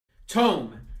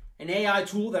Tome, an AI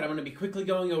tool that I'm going to be quickly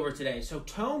going over today. So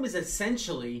Tome is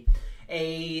essentially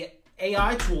a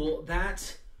AI tool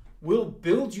that will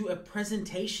build you a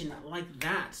presentation like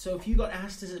that. So if you got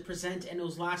asked to present and it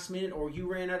was last minute, or you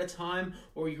ran out of time,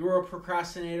 or you're a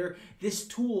procrastinator, this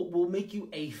tool will make you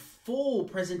a full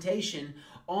presentation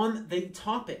on the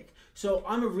topic. So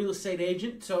I'm a real estate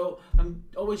agent, so I'm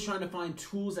always trying to find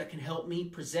tools that can help me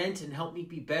present and help me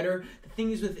be better. The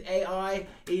thing is with AI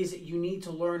is you need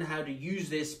to learn how to use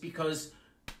this, because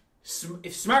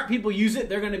if smart people use it,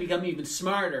 they're going to become even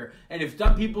smarter. And if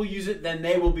dumb people use it, then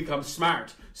they will become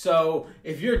smart. So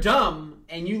if you're dumb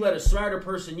and you let a smarter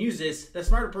person use this, the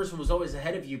smarter person was always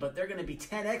ahead of you, but they're going to be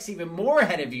 10x even more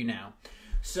ahead of you now.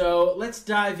 So let's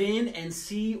dive in and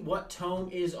see what Tome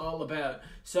is all about.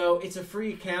 So it's a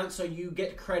free account, so you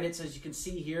get credits, as you can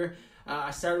see here.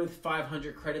 I started with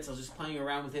 500 credits. I was just playing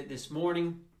around with it this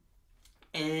morning.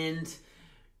 And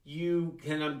you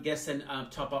can, I'm guessing,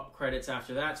 top up credits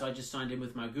after that. So I just signed in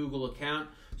with my Google account.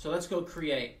 So let's go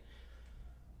create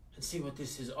and see what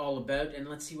this is all about. And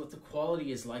let's see what the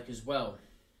quality is like as well.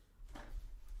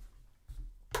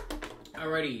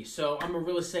 Alrighty, so I'm a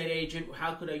real estate agent.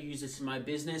 How could I use this in my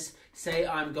business? Say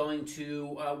I'm going to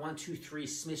 123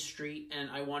 Smith Street and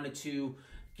I wanted to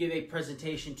give a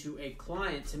presentation to a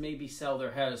client to maybe sell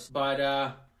their house.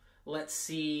 But let's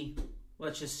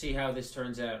just see how this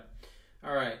turns out.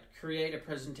 All right, create a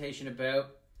presentation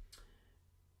about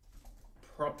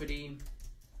property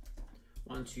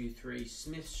 123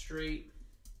 Smith Street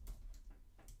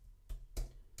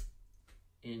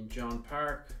in John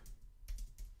Park.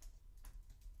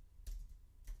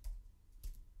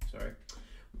 Sorry.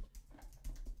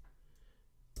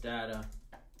 Data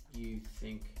you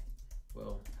think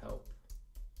will help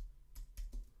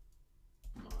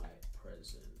my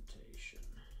presentation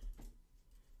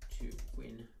to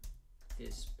win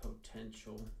this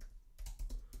potential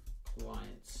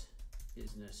client's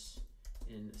business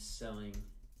in selling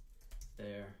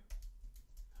their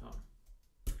home.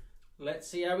 Let's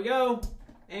see how we go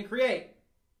and create.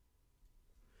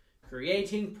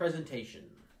 Creating presentation.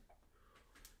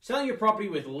 Selling your property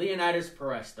with Leonidas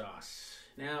Prestos.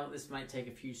 Now, this might take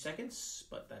a few seconds,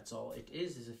 but that's all it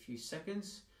is a few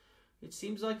seconds. It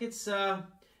seems like it's,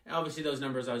 obviously those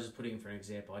numbers I was just putting in for an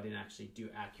example. I didn't actually do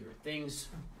accurate things.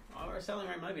 Our selling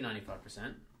rate might be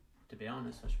 95%, to be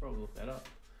honest. I should probably look that up.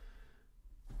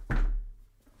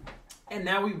 And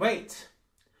now we wait.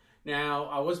 Now,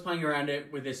 I was playing around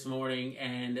it with this morning,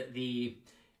 and the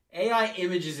AI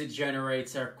images it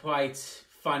generates are quite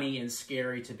funny and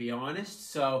scary, to be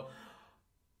honest. So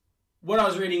what I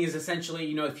was reading is essentially,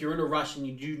 you know, if you're in a rush and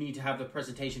you do need to have the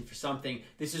presentation for something,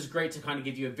 this is great to kind of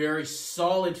give you a very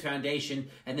solid foundation,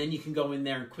 and then you can go in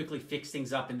there and quickly fix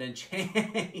things up and then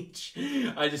change.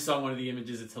 I just saw one of the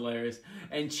images, it's hilarious.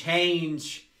 And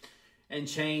change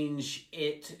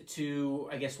it to,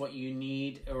 I guess, what you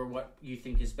need or what you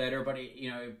think is better. But it,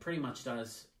 you know, it pretty much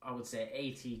does, I would say,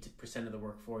 80% of the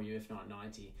work for you, if not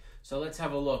 90. So let's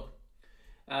have a look.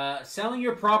 Selling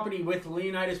your property with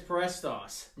Leonidas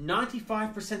Prestos.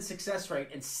 95% success rate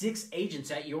and 6 agents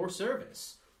at your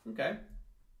service. Okay.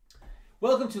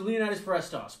 Welcome to Leonidas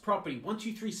Prestos. Property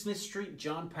 123 Smith Street,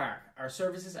 John Park. Our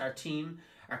services, our team,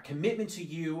 our commitment to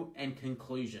you, and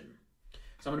conclusion.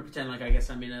 So I'm going to pretend like I guess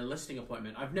I'm in a listing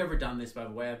appointment. I've never done this, by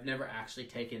the way. I've never actually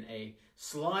taken a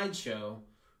slideshow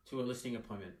to a listing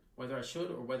appointment. Whether I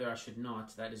should or whether I should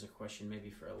not, that is a question maybe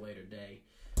for a later day.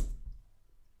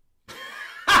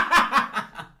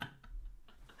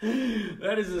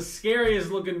 That is the scariest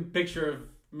looking picture of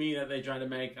me that they try to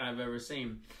make I've ever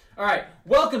seen. All right,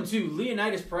 welcome to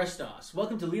Leonidas Prestos.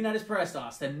 Welcome to Leonidas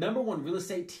Prestos, the #1 real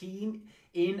estate team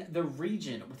in the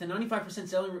region. With a 95%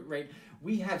 selling rate,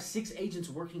 we have 6 agents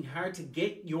working hard to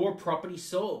get your property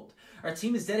sold. Our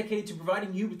team is dedicated to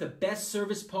providing you with the best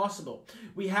service possible.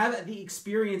 We have the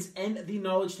experience and the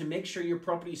knowledge to make sure your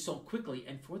property is sold quickly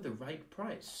and for the right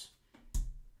price.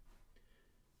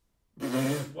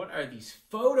 What are these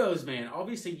photos, man?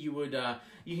 Obviously, you would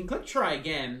you can click try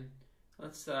again.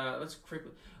 Let's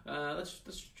quickly let's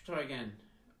try again.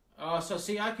 So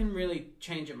see, I can really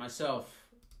change it myself.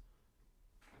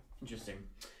 Interesting.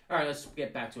 All right, let's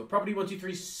get back to it. Property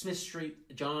 123 Smith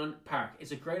Street, John Park.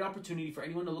 It's a great opportunity for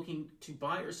anyone looking to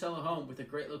buy or sell a home with a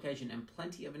great location and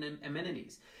plenty of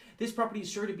amenities. This property is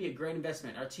sure to be a great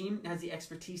investment. Our team has the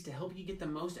expertise to help you get the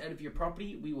most out of your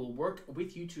property. We will work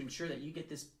with you to ensure that you get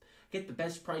the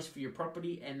best price for your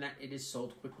property and that it is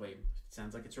sold quickly. It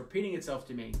sounds like it's repeating itself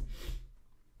to me.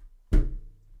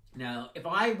 Now, if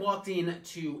I walked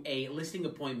into a listing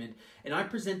appointment and I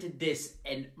presented this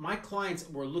and my clients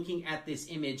were looking at this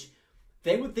image,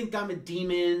 they would think I'm a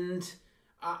demon.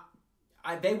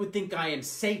 they would think I am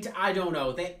Satan. I don't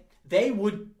know. They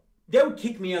would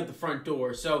kick me out the front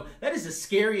door. So that is the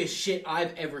scariest shit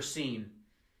I've ever seen.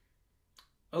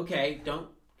 Okay, don't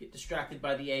get distracted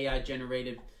by the AI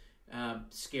generated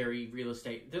scary real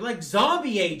estate. They're like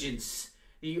zombie agents.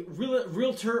 The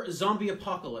realtor zombie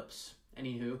apocalypse.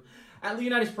 Anywho, at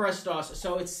Leonidas Prestos,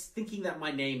 so it's thinking that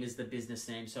my name is the business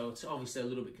name, so it's obviously a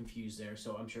little bit confused there,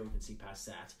 so I'm sure we can see past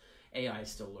that. AI is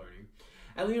still learning.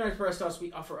 At Leonidas Prestos,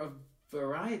 we offer a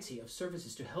variety of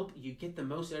services to help you get the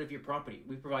most out of your property.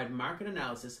 We provide market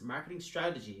analysis, marketing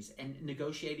strategies, and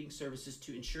negotiating services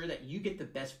to ensure that you get the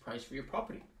best price for your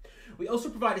property. We also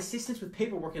provide assistance with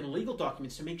paperwork and legal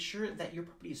documents to make sure that your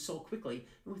property is sold quickly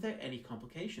and without any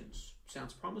complications.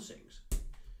 Sounds promising.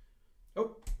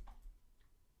 Oh.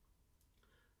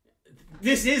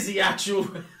 This is the actual...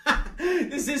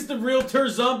 This is the realtor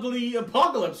zombie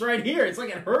apocalypse right here. It's like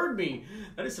it heard me.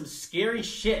 That is some scary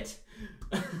shit.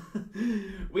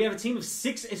 We have a team of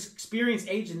 6 experienced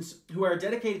agents who are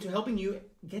dedicated to helping you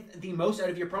get the most out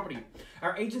of your property.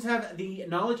 Our agents have the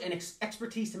knowledge and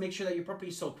expertise to make sure that your property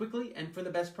is sold quickly and for the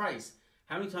best price.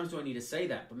 How many times do I need to say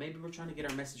that? But maybe we're trying to get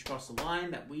our message across the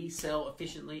line that we sell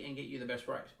efficiently and get you the best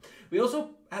price. We also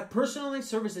have personalized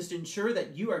services to ensure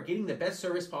that you are getting the best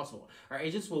service possible. Our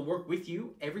agents will work with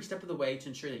you every step of the way to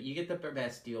ensure that you get the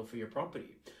best deal for your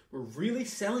property. We're really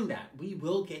selling that. We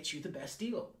will get you the best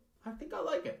deal. I think I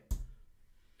like it.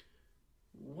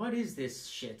 What is this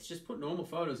shit? Just put normal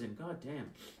photos in. God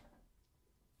damn.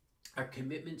 Our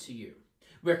commitment to you.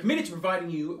 We are committed to providing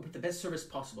you with the best service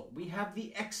possible. We have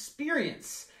the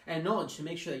experience and knowledge to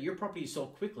make sure that your property is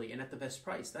sold quickly and at the best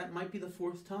price. That might be the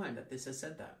 4th time that this has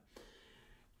said that.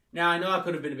 Now, I know I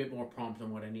could have been a bit more prompt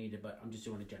on what I needed, but I'm just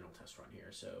doing a general test run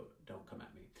here, so don't come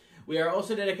at me. We are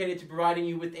also dedicated to providing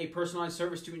you with a personalized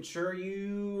service to ensure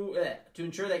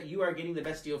that you are getting the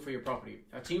best deal for your property.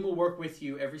 Our team will work with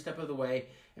you every step of the way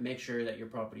and make sure that your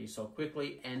property is sold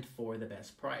quickly and for the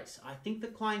best price. I think the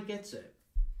client gets it.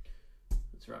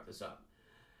 Let's wrap this up.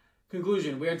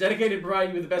 Conclusion. We are dedicated to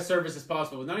providing you with the best services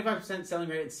possible. With 95% selling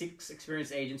rate and 6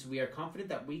 experienced agents, we are confident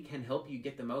that we can help you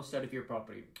get the most out of your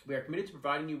property. We are committed to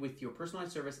providing you with your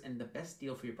personalized service and the best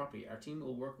deal for your property. Our team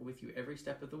will work with you every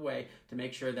step of the way to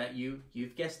make sure that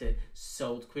you've guessed it,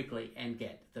 sold quickly and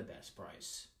get the best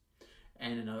price.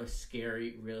 And another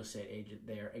scary real estate agent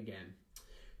there again.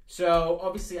 So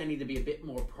obviously I need to be a bit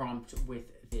more prompt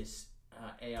with this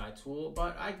AI tool,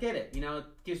 but I get it. You know, it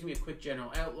gives me a quick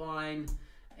general outline.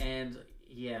 And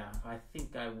yeah, I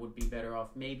think I would be better off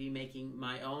maybe making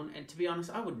my own. And to be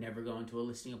honest, I would never go into a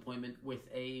listing appointment with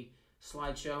a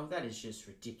slideshow. That is just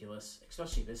ridiculous,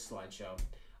 especially this slideshow.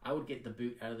 I would get the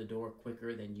boot out of the door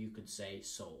quicker than you could say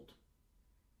sold.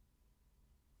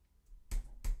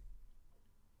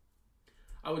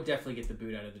 I would definitely get the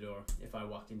boot out of the door if I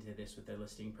walked into this with their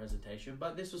listing presentation.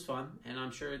 But this was fun, and I'm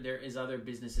sure there is other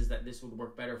businesses that this would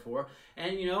work better for.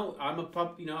 And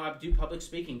I do public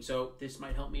speaking, so this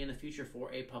might help me in the future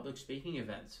for a public speaking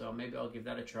event. So maybe I'll give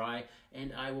that a try,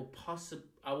 and I will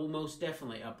most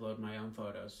definitely upload my own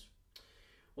photos.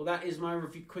 Well, that is my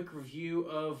quick review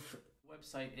of the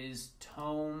website is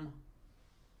Tome.app.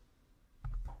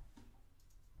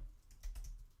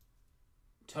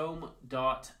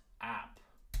 Tome.app.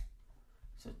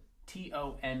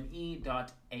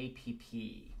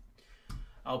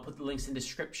 I'll put the links in the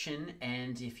description,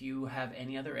 and if you have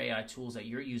any other AI tools that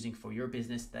you're using for your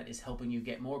business that is helping you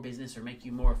get more business or make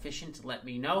you more efficient, let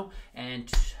me know,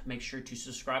 and make sure to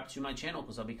subscribe to my channel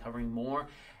because I'll be covering more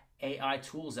AI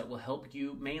tools that will help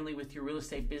you mainly with your real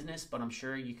estate business, but I'm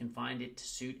sure you can find it to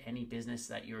suit any business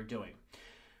that you're doing.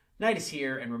 Night is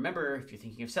here, and remember, if you're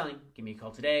thinking of selling, give me a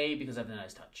call today because I have the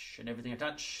nice touch, and everything I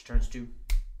touch turns to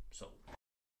sold.